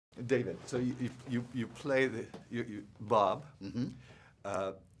David, so you play Bob.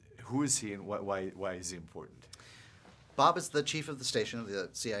 Who is he and why is he important? Bob is the chief of the station of the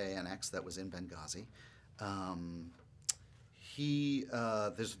CIA annex that was in Benghazi.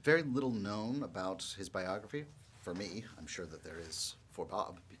 There's very little known about his biography. For me, I'm sure that there is for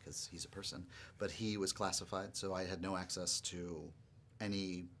Bob because he's a person, but he was classified, so I had no access to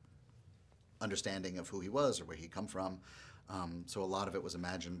any understanding of who he was or where he'd come from. So a lot of it was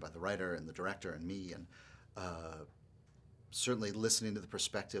imagined by the writer and the director and me, and certainly listening to the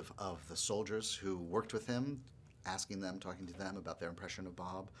perspective of the soldiers who worked with him, asking them, talking to them about their impression of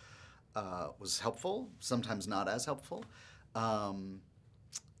Bob was helpful, sometimes not as helpful. I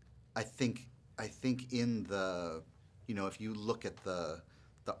think in the, if you look at the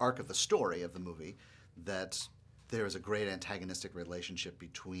arc of the story of the movie, that there is a great antagonistic relationship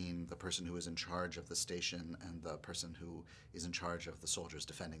between the person who is in charge of the station and the person who is in charge of the soldiers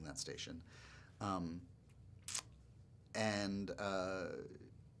defending that station. And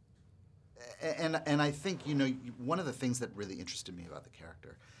I think, one of the things that really interested me about the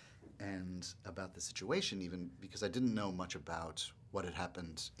character and about the situation, even because I didn't know much about what had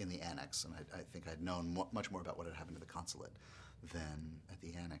happened in the annex, and I think I'd known much more about what had happened to the consulate than at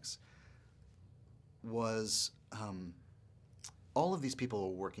the annex, was all of these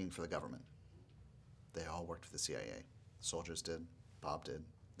people were working for the government. They all worked for the CIA. The soldiers did, Bob did,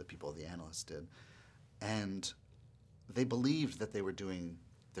 the people, the analysts did. And they believed that they were doing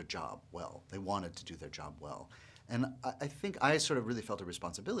their job well. They wanted to do their job well. And I think I sort of really felt a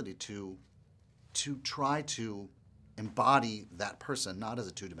responsibility to try to embody that person, not as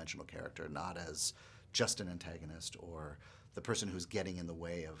a two-dimensional character, not as just an antagonist or the person who's getting in the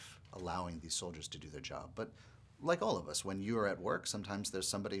way of allowing these soldiers to do their job. But like all of us, when you are at work, sometimes there's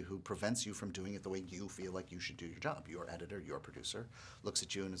somebody who prevents you from doing it the way you feel like you should do your job. Your editor, your producer, looks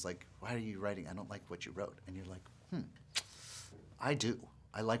at you and is like, why are you writing? I don't like what you wrote. And you're like, I do.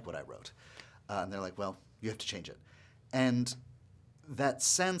 I like what I wrote. And they're like, well, you have to change it. And that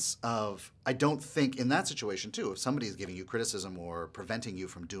sense of, I don't think in that situation too, if somebody is giving you criticism or preventing you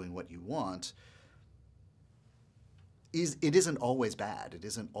from doing what you want, it isn't always bad. It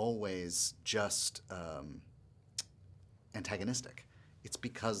isn't always just antagonistic. It's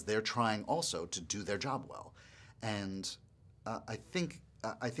because they're trying also to do their job well. And I think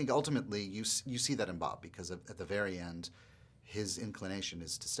ultimately you see that in Bob, because at the very end, his inclination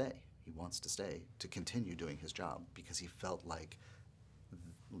is to stay. He wants to stay, to continue doing his job, because he felt like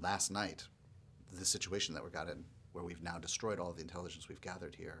last night, the situation that we got in, where we've now destroyed all the intelligence we've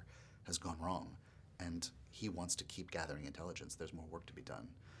gathered here, has gone wrong. And he wants to keep gathering intelligence. There's more work to be done.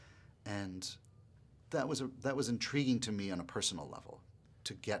 And that was intriguing to me on a personal level,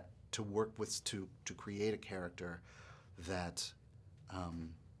 to get to work with, to create a character that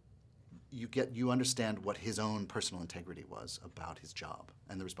you understand what his own personal integrity was about his job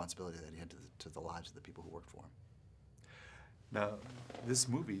and the responsibility that he had to the lives of the people who worked for him. Now, this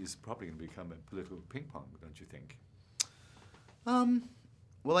movie is probably going to become a political ping pong, don't you think?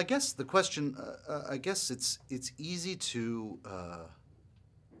 Well, I guess the question, I guess it's easy to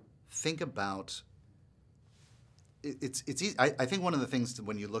think about. It's easy. I think one of the things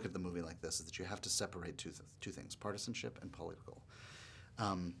when you look at the movie like this is that you have to separate two things: partisanship and political.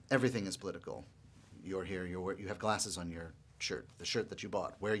 Everything is political. You're here. You have glasses on your shirt. The shirt that you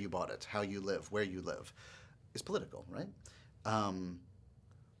bought, where you bought it, how you live, where you live, is political, right?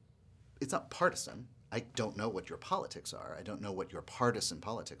 It's not partisan. I don't know what your politics are. I don't know what your partisan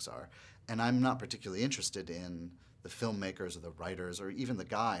politics are. And I'm not particularly interested in the filmmakers or the writers or even the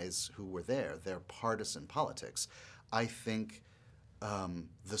guys who were there, their partisan politics. I think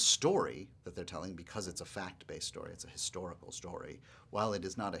the story that they're telling, because it's a fact-based story, it's a historical story, while it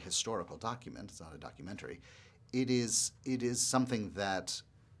is not a historical document, it's not a documentary, it is something that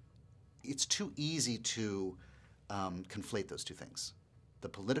it's too easy to conflate those two things. The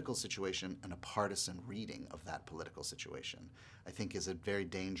political situation and a partisan reading of that political situation, I think, is a very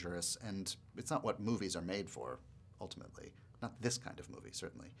dangerous, and it's not what movies are made for, ultimately. Not this kind of movie,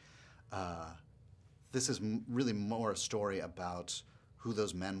 certainly. This is really more a story about who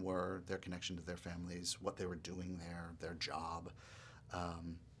those men were, their connection to their families, what they were doing there, their job.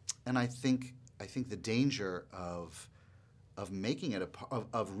 And I think the danger of making it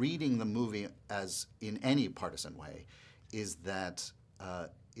of reading the movie as in any partisan way is that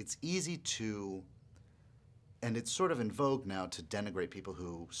it's easy to, and it's sort of in vogue now to denigrate people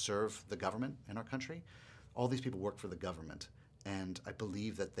who serve the government in our country. All these people work for the government, and I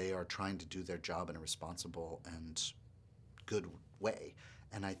believe that they are trying to do their job in a responsible and good way.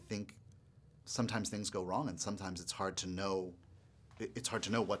 And I think sometimes things go wrong, and sometimes it's hard to know it's hard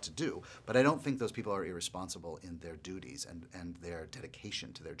to know what to do. But I don't think those people are irresponsible in their duties and their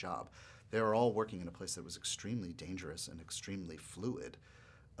dedication to their job. They were all working in a place that was extremely dangerous and extremely fluid,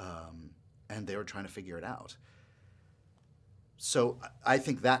 and they were trying to figure it out. So I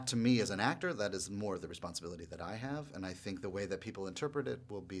think that, to me, as an actor, that is more the responsibility that I have, and I think the way that people interpret it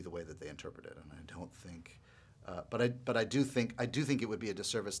will be the way that they interpret it. And I don't think, but I do think it would be a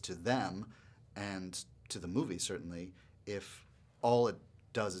disservice to them and to the movie, certainly, if all it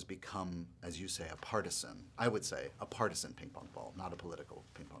does is become, as you say, a partisan. I would say a partisan ping pong ball, not a political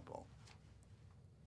ping pong ball.